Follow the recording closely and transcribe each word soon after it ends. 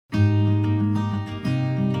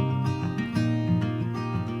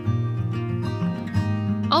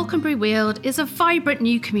Alconbury Weald is a vibrant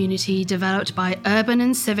new community developed by Urban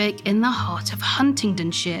and Civic in the heart of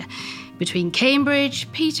Huntingdonshire, between Cambridge,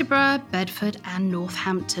 Peterborough, Bedford and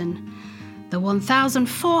Northampton. The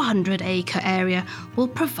 1,400-acre area will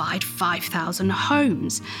provide 5,000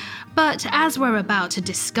 homes. But as we're about to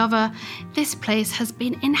discover, this place has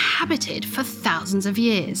been inhabited for thousands of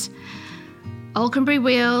years. Alconbury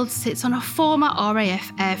Weald sits on a former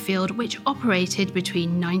RAF airfield which operated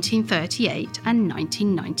between 1938 and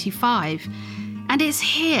 1995. And it's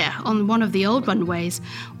here, on one of the old runways,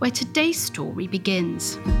 where today's story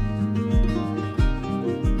begins.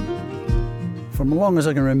 From as long as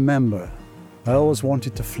I can remember, I always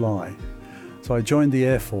wanted to fly. So I joined the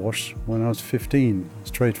Air Force when I was 15,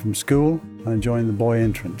 straight from school, and joined the boy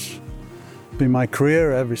entrance. It's been my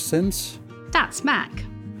career ever since. That's Mac.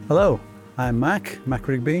 Hello, I'm Mac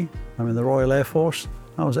Rigby. I'm in the Royal Air Force.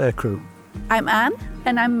 I was aircrew. I'm Anne,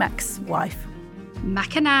 and I'm Mac's wife.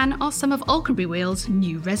 Mac and Anne are some of Alconbury Weald's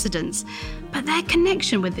new residents, but their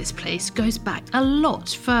connection with this place goes back a lot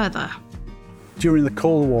further. During the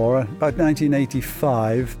Cold War, about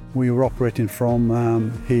 1985, we were operating from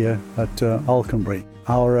here at Alconbury.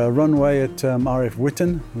 Our runway at RAF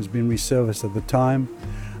Whitton was being resurfaced at the time,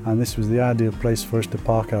 and this was the ideal place for us to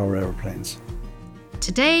park our aeroplanes.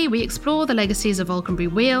 Today, we explore the legacies of Alconbury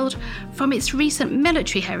Weald, from its recent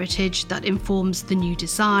military heritage that informs the new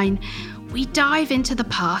design. We dive into the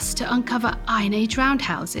past to uncover Iron Age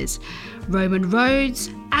roundhouses, Roman roads,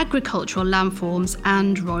 agricultural landforms,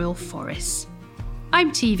 and royal forests. I'm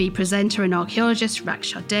TV presenter and archaeologist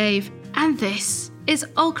Raksha Dave, and this is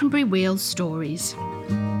Alconbury Weald Stories.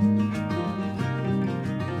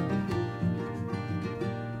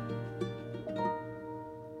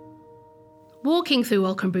 Walking through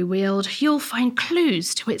Alconbury Weald, you'll find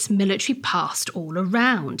clues to its military past all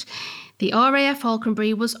around. The RAF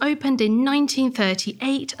Alconbury was opened in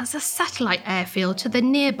 1938 as a satellite airfield to the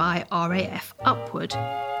nearby RAF Upwood.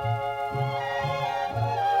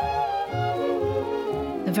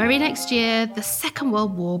 The very next year, the Second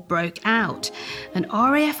World War broke out, and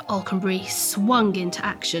RAF Alconbury swung into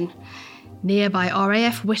action. Nearby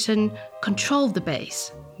RAF Whitton controlled the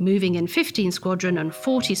base, moving in 15 Squadron and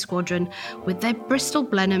 40 Squadron with their Bristol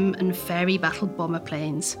Blenheim and Fairey Battle bomber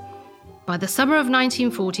planes. By the summer of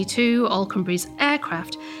 1942, Alconbury's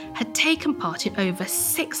aircraft had taken part in over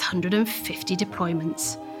 650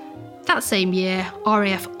 deployments. That same year,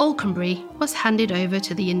 RAF Alconbury was handed over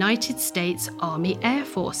to the United States Army Air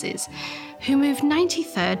Forces, who moved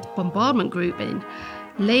 93rd Bombardment Group in,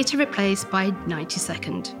 later replaced by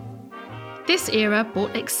 92nd. This era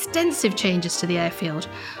brought extensive changes to the airfield,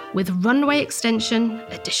 with runway extension,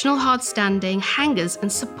 additional hard standing, hangars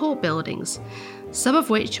and support buildings, some of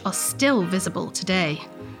which are still visible today.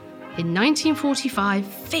 In 1945,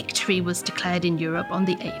 victory was declared in Europe on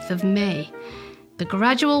the 8th of May. The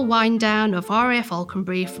gradual wind down of RAF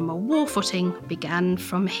Alconbury from a war footing began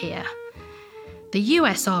from here. The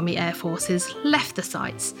US Army Air Forces left the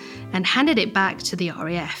sites and handed it back to the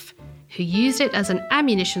RAF, who used it as an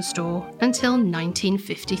ammunition store until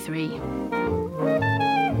 1953.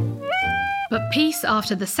 But peace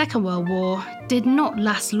after the Second World War did not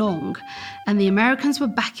last long, and the Americans were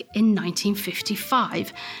back in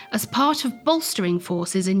 1955 as part of bolstering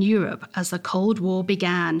forces in Europe as the Cold War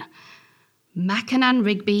began. Mac and Anne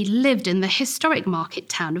Rigby lived in the historic market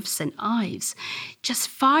town of St Ives, just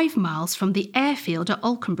 5 miles from the airfield at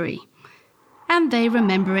Alconbury. And they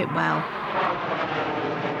remember it well.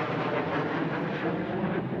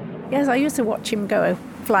 Yes, I used to watch him go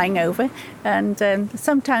flying over, and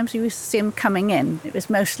sometimes you used to see him coming in. It was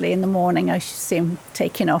mostly in the morning I used to see him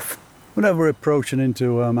taking off. Whenever we're approaching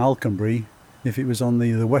into Alconbury, if it was on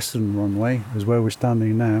the western runway, is where we're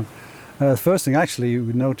standing now, the first thing actually you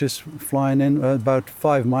would notice flying in about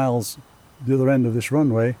 5 miles the other end of this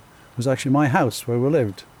runway was actually my house where we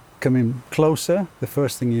lived. Coming closer, the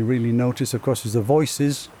first thing you really notice, of course, is the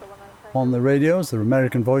voices on the radios, the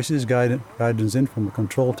American voices guidance in from the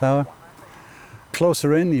control tower.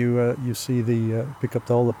 Closer in, you see pick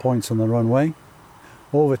up all the points on the runway.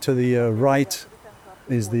 Over to the right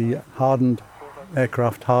is the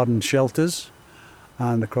aircraft hardened shelters,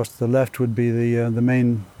 and across to the left would be the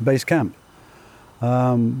main base camp.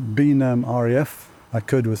 Being RAF, I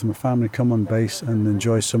could, with my family, come on base and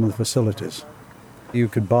enjoy some of the facilities. You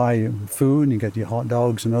could buy food, and you get your hot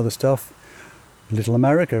dogs and other stuff. Little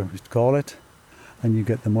America, we'd call it, and you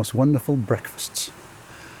get the most wonderful breakfasts.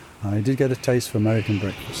 I did get a taste for American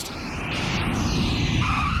breakfast.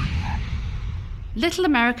 Little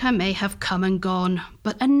America may have come and gone,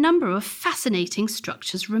 but a number of fascinating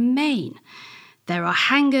structures remain. There are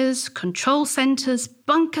hangars, control centres,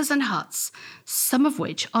 bunkers and huts, some of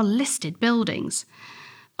which are listed buildings.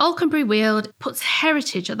 Alconbury Weald puts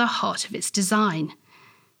heritage at the heart of its design.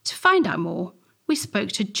 To find out more, we spoke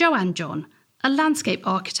to Joanne John, a landscape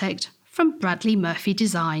architect from Bradley Murphy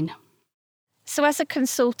Design. So as a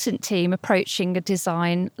consultant team approaching a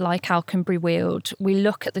design like Alconbury Weald, we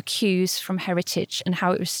look at the cues from heritage and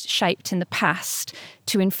how it was shaped in the past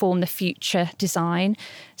to inform the future design.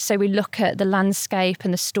 So we look at the landscape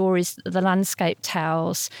and the stories that the landscape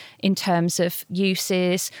tells in terms of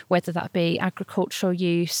uses, whether that be agricultural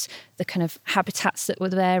use, the kind of habitats that were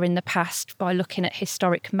there in the past by looking at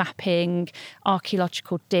historic mapping,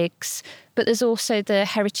 archaeological digs. But there's also the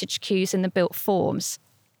heritage cues in the built forms.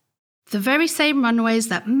 The very same runways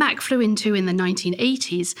that Mack flew into in the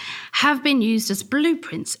 1980s have been used as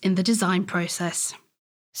blueprints in the design process.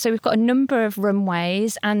 So we've got a number of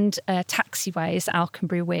runways and taxiways at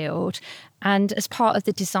Alconbury Weald. And as part of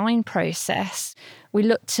the design process, we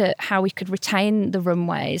looked at how we could retain the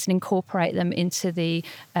runways and incorporate them into the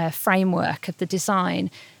framework of the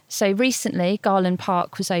design. So recently, Garland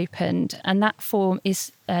Park was opened, and that form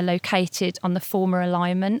is located on the former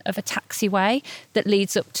alignment of a taxiway that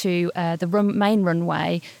leads up to the main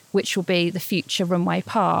runway, which will be the future runway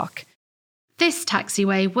park. This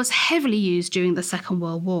taxiway was heavily used during the Second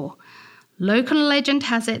World War. Local legend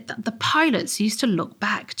has it that the pilots used to look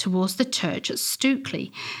back towards the church at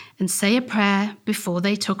Stookley and say a prayer before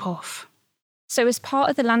they took off. So as part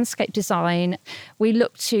of the landscape design, we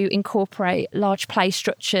looked to incorporate large play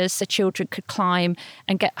structures so children could climb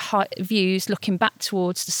and get high views looking back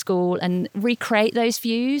towards the school and recreate those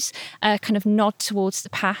views, kind of nod towards the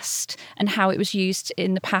past and how it was used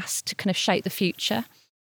in the past to kind of shape the future.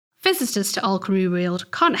 Visitors to Alconbury Weald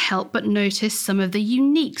can't help but notice some of the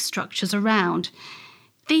unique structures around.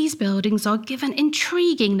 These buildings are given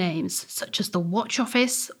intriguing names, such as the Watch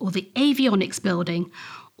Office or the Avionics Building,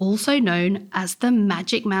 also known as the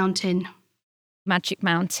Magic Mountain. Magic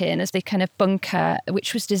Mountain as the kind of bunker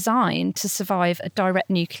which was designed to survive a direct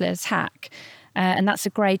nuclear attack. And that's a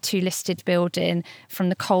Grade 2 listed building from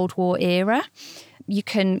the Cold War era. You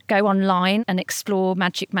can go online and explore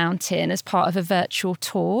Magic Mountain as part of a virtual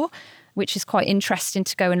tour, which is quite interesting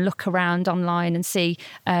to go and look around online and see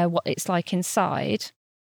what it's like inside.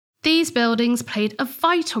 These buildings played a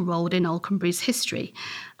vital role in Alconbury's history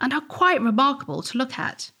and are quite remarkable to look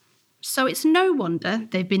at. So it's no wonder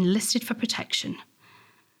they've been listed for protection.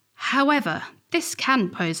 However, this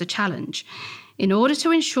can pose a challenge. In order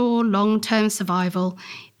to ensure long-term survival,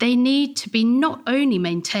 they need to be not only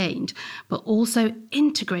maintained, but also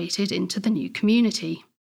integrated into the new community.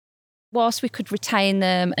 Whilst we could retain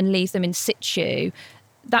them and leave them in situ,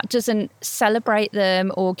 that doesn't celebrate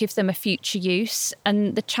them or give them a future use.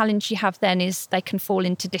 And the challenge you have then is they can fall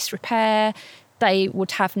into disrepair. They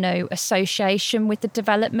would have no association with the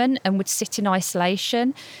development and would sit in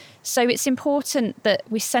isolation. So it's important that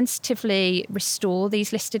we sensitively restore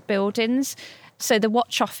these listed buildings. So the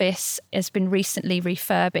Watch Office has been recently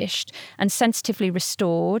refurbished and sensitively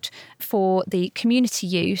restored for the community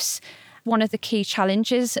use. One of the key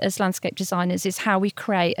challenges as landscape designers is how we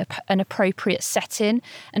create an appropriate setting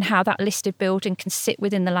and how that listed building can sit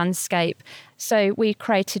within the landscape. So we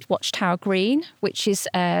created Watchtower Green, which is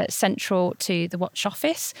central to the Watch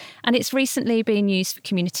Office, and it's recently been used for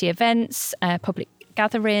community events, public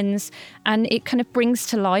gatherings, and it kind of brings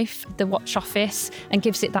to life the Watch Office and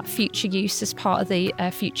gives it that future use as part of the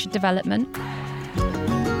future development.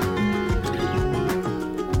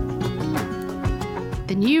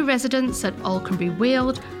 The new residents at Alconbury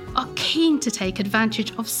Weald are keen to take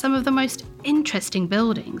advantage of some of the most interesting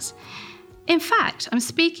buildings. In fact, I'm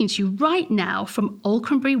speaking to you right now from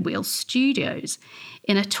Alconbury Weald Studios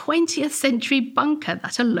in a 20th century bunker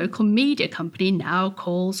that a local media company now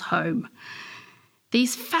calls home.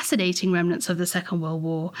 These fascinating remnants of the Second World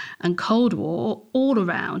War and Cold War are all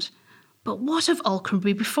around. But what of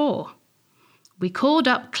Alconbury before? We called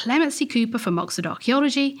up Clemency Cooper from Oxford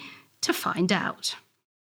Archaeology to find out.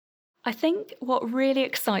 I think what really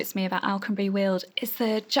excites me about Alconbury Weald is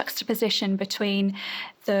the juxtaposition between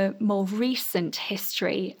the more recent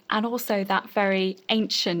history and also that very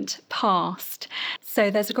ancient past. So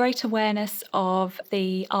there's a great awareness of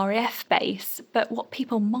the RAF base, but what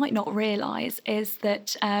people might not realise is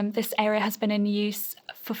that this area has been in use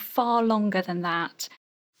for far longer than that.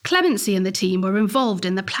 Clemency and the team were involved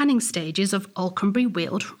in the planning stages of Alconbury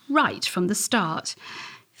Weald right from the start.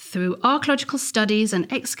 Through archaeological studies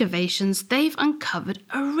and excavations, they've uncovered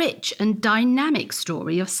a rich and dynamic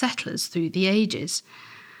story of settlers through the ages.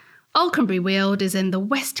 Alconbury Weald is in the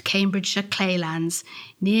West Cambridgeshire Claylands,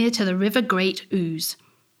 near to the River Great Ouse.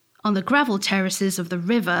 On the gravel terraces of the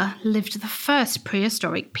river lived the first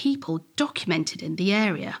prehistoric people documented in the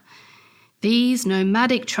area. These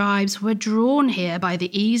nomadic tribes were drawn here by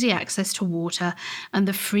the easy access to water and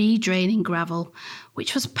the free draining gravel,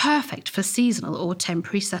 which was perfect for seasonal or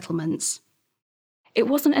temporary settlements. It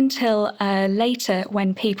wasn't until later,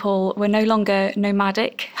 when people were no longer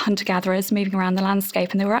nomadic hunter-gatherers moving around the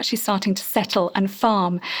landscape and they were actually starting to settle and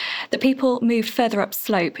farm, that people moved further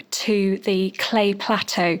upslope to the clay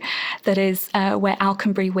plateau that is where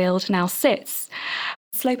Alconbury Weald now sits.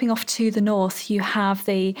 Sloping off to the north, you have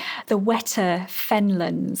the wetter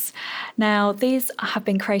fenlands. Now, these have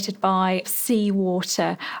been created by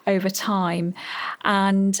seawater over time,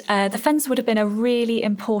 and the fens would have been a really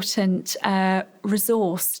important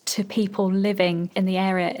resource to people living in the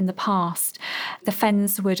area in the past. The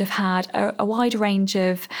fens would have had a wide range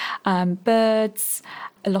of birds,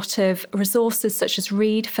 a lot of resources such as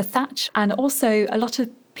reed for thatch, and also a lot of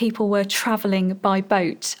people were travelling by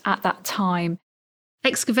boat at that time.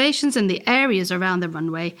 Excavations in the areas around the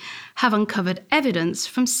runway have uncovered evidence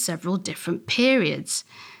from several different periods.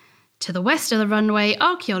 To the west of the runway,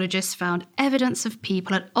 archaeologists found evidence of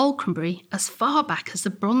people at Alconbury as far back as the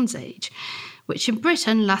Bronze Age, which in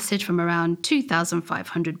Britain lasted from around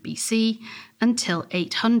 2500 BC until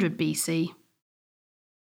 800 BC.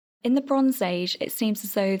 In the Bronze Age, it seems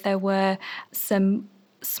as though there were some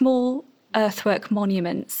small earthwork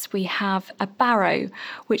monuments. We have a barrow,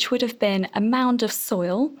 which would have been a mound of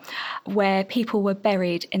soil where people were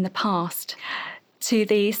buried in the past. To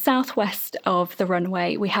the southwest of the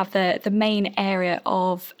runway, we have the main area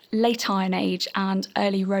of late Iron Age and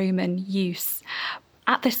early Roman use.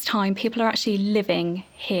 At this time, people are actually living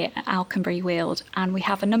here at Alconbury Weald, and we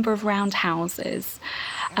have a number of roundhouses.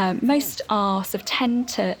 Most are sort of 10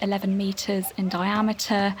 to 11 metres in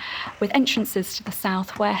diameter, with entrances to the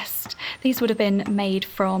southwest. These would have been made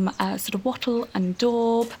from sort of wattle and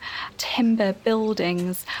daub, timber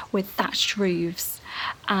buildings with thatched roofs.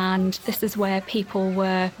 And this is where people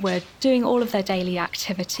were doing all of their daily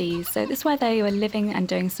activities. So this is where they were living and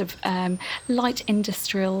doing sort of light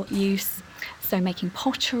industrial use. So making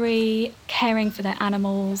pottery, caring for their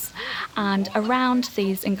animals, and around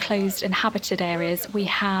these enclosed inhabited areas, we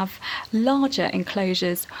have larger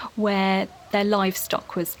enclosures where their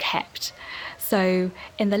livestock was kept. So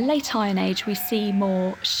in the late Iron Age, we see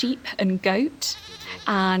more sheep and goat,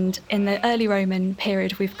 and in the early Roman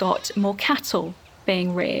period, we've got more cattle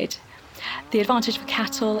being reared. The advantage for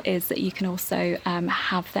cattle is that you can also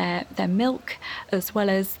have their milk as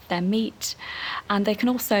well as their meat, and they can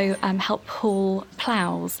also help pull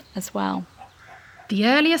ploughs as well. The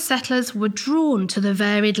earlier settlers were drawn to the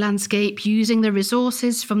varied landscape using the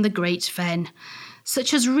resources from the Great Fen,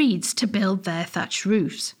 such as reeds to build their thatched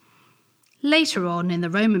roofs. Later on in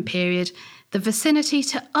the Roman period, the vicinity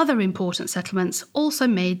to other important settlements also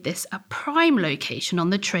made this a prime location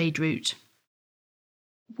on the trade route.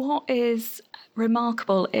 What is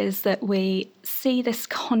remarkable is that we see this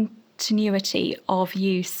continuity of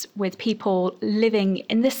use with people living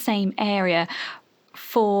in the same area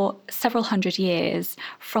for several hundred years,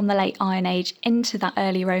 from the late Iron Age into that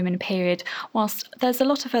early Roman period, whilst there's a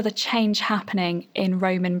lot of other change happening in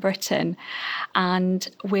Roman Britain. And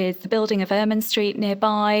with the building of Ermine Street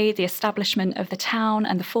nearby, the establishment of the town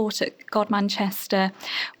and the fort at Godmanchester,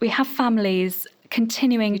 we have families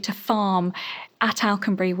continuing to farm at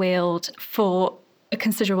Alconbury Weald for a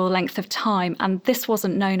considerable length of time, and this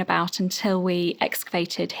wasn't known about until we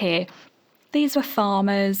excavated here. These were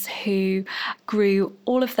farmers who grew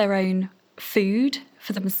all of their own food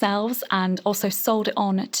for themselves and also sold it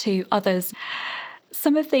on to others.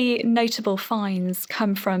 Some of the notable finds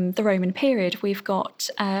come from the Roman period. We've got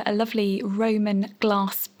a lovely Roman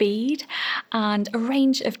glass bead and a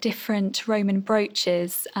range of different Roman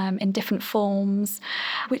brooches in different forms,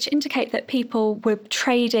 which indicate that people were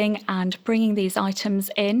trading and bringing these items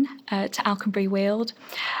in to Alconbury Weald.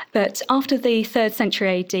 But after the 3rd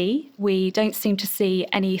century AD, we don't seem to see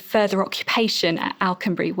any further occupation at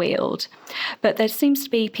Alconbury Weald. But there seems to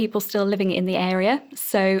be people still living in the area.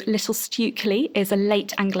 So Little Stukely is a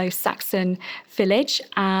late Anglo-Saxon village,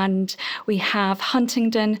 and we have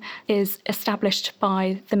Huntingdon is established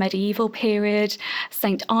by the medieval period.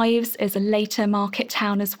 St Ives is a later market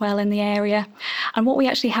town as well in the area. And what we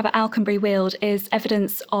actually have at Alconbury Weald is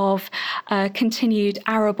evidence of continued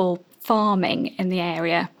arable farming in the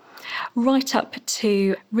area, right up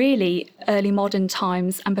to really early modern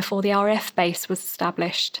times and before the RAF base was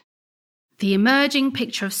established. The emerging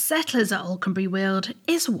picture of settlers at Alconbury Weald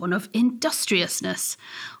is one of industriousness.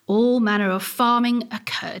 All manner of farming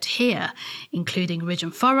occurred here, including ridge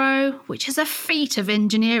and furrow, which is a feat of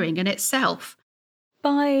engineering in itself.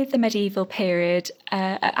 By the medieval period,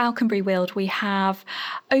 at Alconbury Weald, we have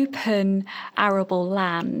open arable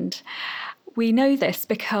land. We know this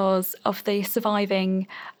because of the surviving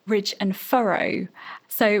ridge and furrow.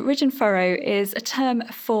 So ridge and furrow is a term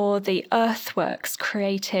for the earthworks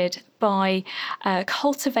created by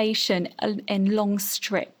cultivation in long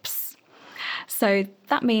strips. So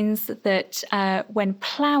that means that when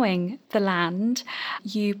ploughing the land,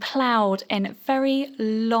 you ploughed in very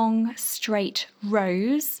long, straight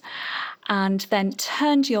rows and then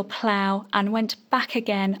turned your plough and went back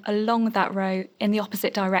again along that row in the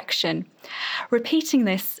opposite direction. Repeating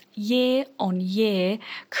this year on year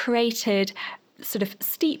created sort of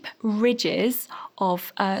steep ridges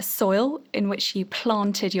of soil in which you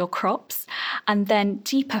planted your crops, and then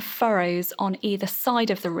deeper furrows on either side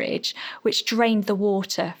of the ridge, which drained the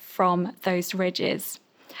water from those ridges.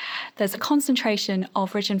 There's a concentration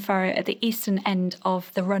of ridge and furrow at the eastern end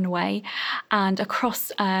of the runway and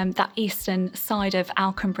across that eastern side of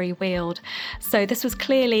Alconbury Weald. So this was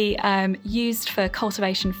clearly used for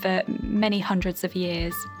cultivation for many hundreds of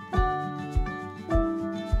years.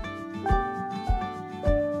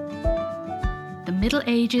 The Middle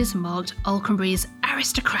Ages marked Alconbury's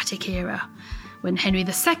aristocratic era. When Henry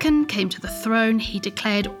II came to the throne, he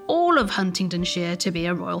declared all of Huntingdonshire to be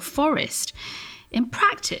a royal forest. In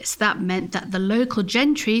practice, that meant that the local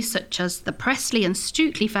gentry, such as the Presley and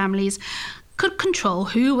Stukely families, could control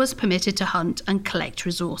who was permitted to hunt and collect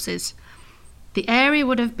resources. The area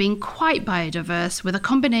would have been quite biodiverse, with a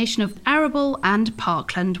combination of arable and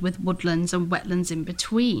parkland with woodlands and wetlands in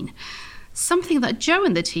between. Something that Joe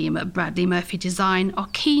and the team at Bradley Murphy Design are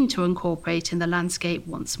keen to incorporate in the landscape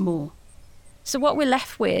once more. So what we're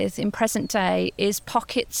left with in present day is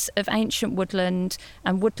pockets of ancient woodland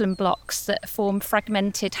and woodland blocks that form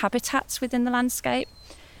fragmented habitats within the landscape.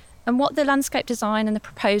 And what the landscape design and the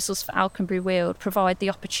proposals for Alconbury Weald provide the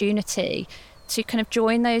opportunity to kind of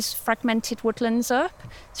join those fragmented woodlands up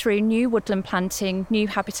through new woodland planting, new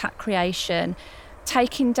habitat creation,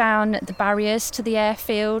 taking down the barriers to the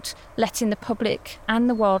airfield, letting the public and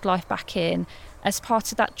the wildlife back in as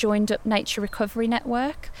part of that joined up nature recovery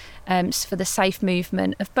network for the safe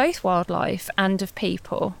movement of both wildlife and of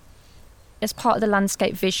people. As part of the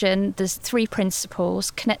landscape vision, there's 3 principles: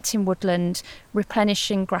 connecting woodland,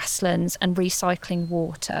 replenishing grasslands and recycling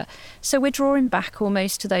water. So we're drawing back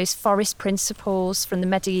almost to those forest principles from the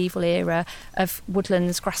medieval era of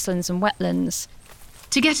woodlands, grasslands and wetlands.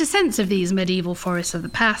 To get a sense of these medieval forests of the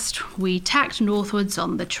past, we tacked northwards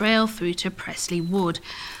on the trail through to Presley Wood,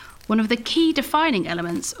 one of the key defining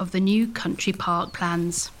elements of the new country park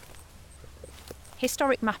plans.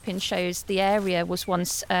 Historic mapping shows the area was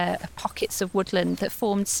once pockets of woodland that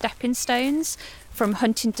formed stepping stones from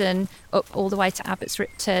Huntingdon up all the way to Abbots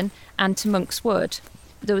Ripton and to Monk's Wood.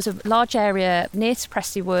 There was a large area near to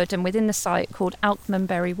Presley Wood and within the site called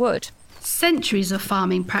Alkmanbury Wood. Centuries of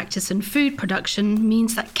farming practice and food production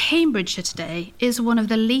means that Cambridgeshire today is one of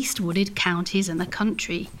the least wooded counties in the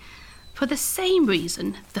country. For the same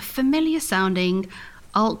reason, the familiar sounding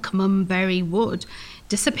Alkmanbury Wood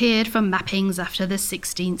disappeared from mappings after the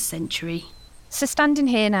 16th century. So standing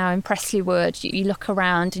here now in Presley Wood, you look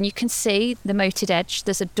around and you can see the moated edge.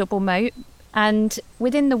 There's a double moat. And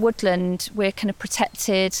within the woodland, we're kind of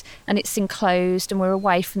protected and it's enclosed and we're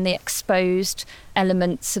away from the exposed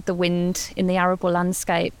elements of the wind in the arable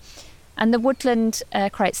landscape. And the woodland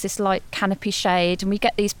creates this light canopy shade and we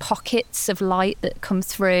get these pockets of light that come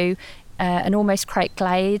through and almost create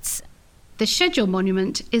glades. The schedule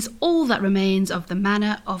monument is all that remains of the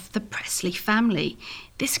manor of the Presley family.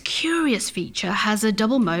 This curious feature has a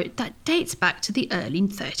double moat that dates back to the early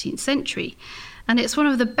 13th century. And it's one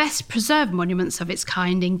of the best preserved monuments of its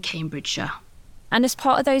kind in Cambridgeshire. And as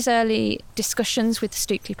part of those early discussions with the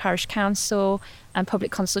Stukely Parish Council and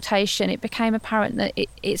public consultation, it became apparent that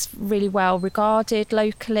it's really well regarded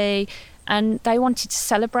locally and they wanted to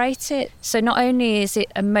celebrate it. So not only is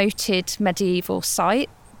it a moated medieval site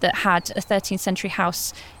that had a 13th century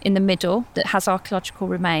house in the middle that has archaeological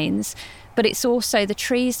remains, but it's also the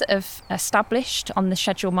trees that have established on the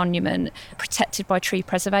schedule monument protected by tree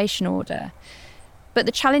preservation order. But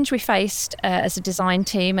the challenge we faced as a design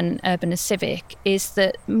team and Urban and Civic is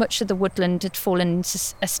that much of the woodland had fallen into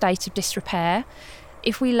a state of disrepair.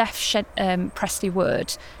 If we left Presley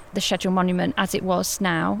Wood, the schedule monument as it was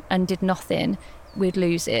now, and did nothing, we'd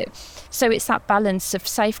lose it. So it's that balance of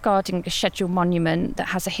safeguarding a schedule monument that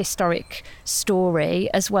has a historic story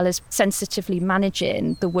as well as sensitively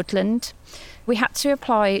managing the woodland. We had to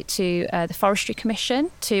apply to the Forestry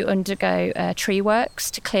Commission to undergo tree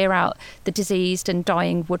works to clear out the diseased and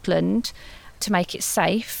dying woodland to make it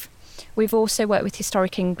safe. We've also worked with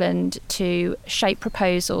Historic England to shape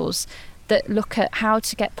proposals that look at how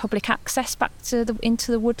to get public access back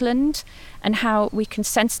into the woodland and how we can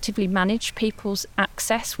sensitively manage people's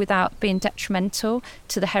access without being detrimental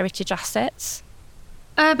to the heritage assets.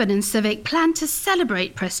 Urban and Civic plan to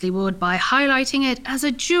celebrate Pressley Wood by highlighting it as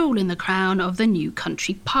a jewel in the crown of the new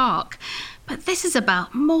country park. But this is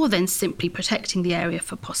about more than simply protecting the area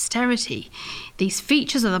for posterity. These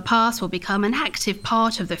features of the past will become an active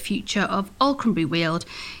part of the future of Alconbury Weald,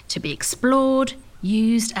 to be explored,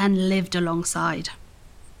 used and lived alongside.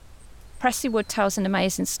 Pressley Wood tells an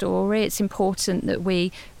amazing story. It's important that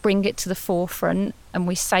we bring it to the forefront and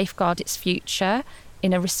we safeguard its future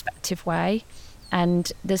in a respective way.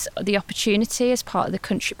 And there's the opportunity as part of the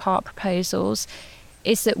country park proposals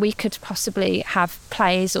is that we could possibly have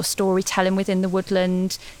plays or storytelling within the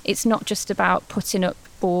woodland. It's not just about putting up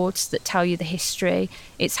boards that tell you the history,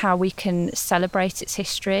 it's how we can celebrate its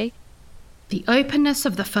history. The openness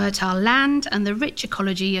of the fertile land and the rich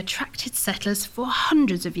ecology attracted settlers for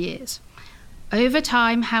hundreds of years. Over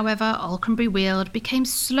time, however, Alconbury Weald became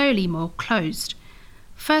slowly more closed.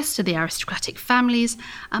 First to the aristocratic families,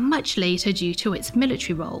 and much later due to its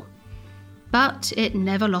military role. But it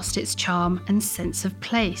never lost its charm and sense of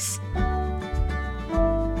place.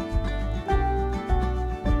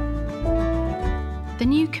 The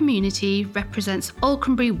new community represents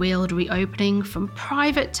Alconbury Weald reopening from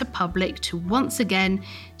private to public to once again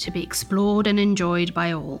to be explored and enjoyed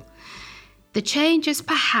by all. The change is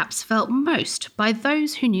perhaps felt most by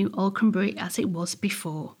those who knew Alconbury as it was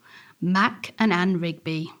before. Mac and Anne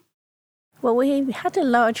Rigby. Well, we had a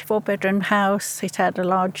large 4-bedroom house. It had a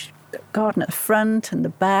large garden at the front and the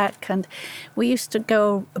back, and we used to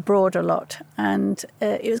go abroad a lot, and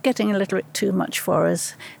it was getting a little bit too much for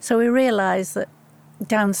us. So we realised that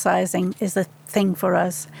downsizing is the thing for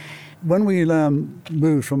us. When we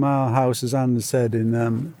moved from our house, as Anne said,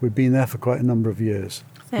 we'd been there for quite a number of years.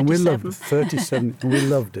 37. And we loved it, 37, and we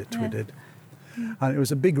loved it, Yeah. we did. And it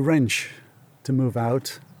was a big wrench to move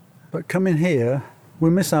out. But coming here, we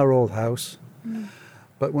miss our old house.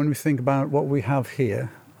 But when we think about what we have here,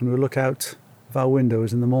 and we look out of our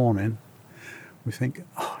windows in the morning, we think,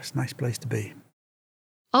 oh, it's a nice place to be.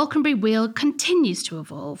 Alconbury Weald continues to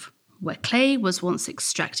evolve. Where clay was once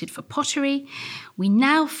extracted for pottery, we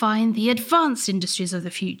now find the advanced industries of the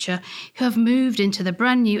future who have moved into the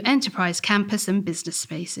brand new enterprise campus and business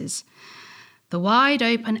spaces. The wide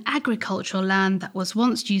open agricultural land that was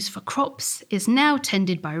once used for crops is now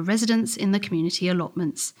tended by residents in the community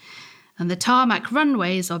allotments, and the tarmac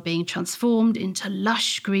runways are being transformed into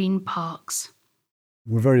lush green parks.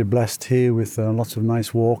 We're very blessed here with lots of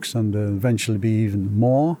nice walks and eventually be even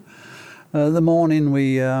more. The morning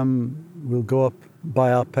we'll go up,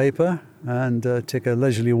 buy our paper and take a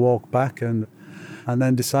leisurely walk back and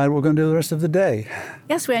then decide what we're going to do the rest of the day.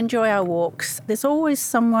 Yes, we enjoy our walks. There's always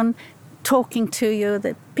someone talking to you.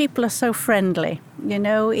 That people are so friendly,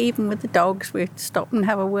 even with the dogs. We stop and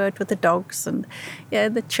have a word with the dogs and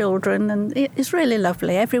the children, and it's really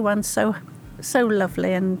lovely. Everyone's so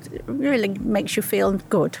lovely and it really makes you feel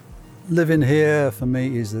good. Living here for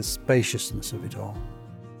me is the spaciousness of it all.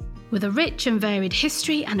 With a rich and varied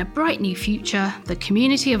history and a bright new future, the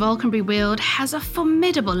community of Alconbury Weald has a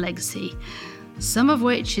formidable legacy, some of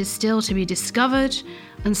which is still to be discovered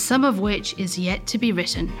and some of which is yet to be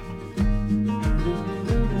written.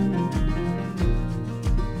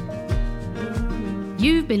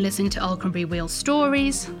 You've been listening to Alconbury Weald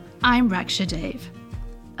Stories. I'm Raksha Dave.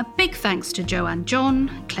 A big thanks to Joanne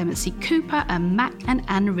John, Clemency Cooper and Mac and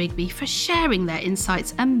Anne Rigby for sharing their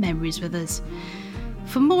insights and memories with us.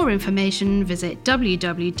 For more information, visit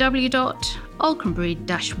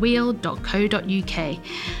www.alconbury-weald.co.uk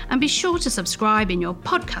and be sure to subscribe in your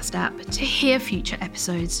podcast app to hear future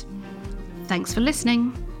episodes. Thanks for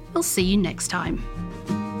listening. We'll see you next time.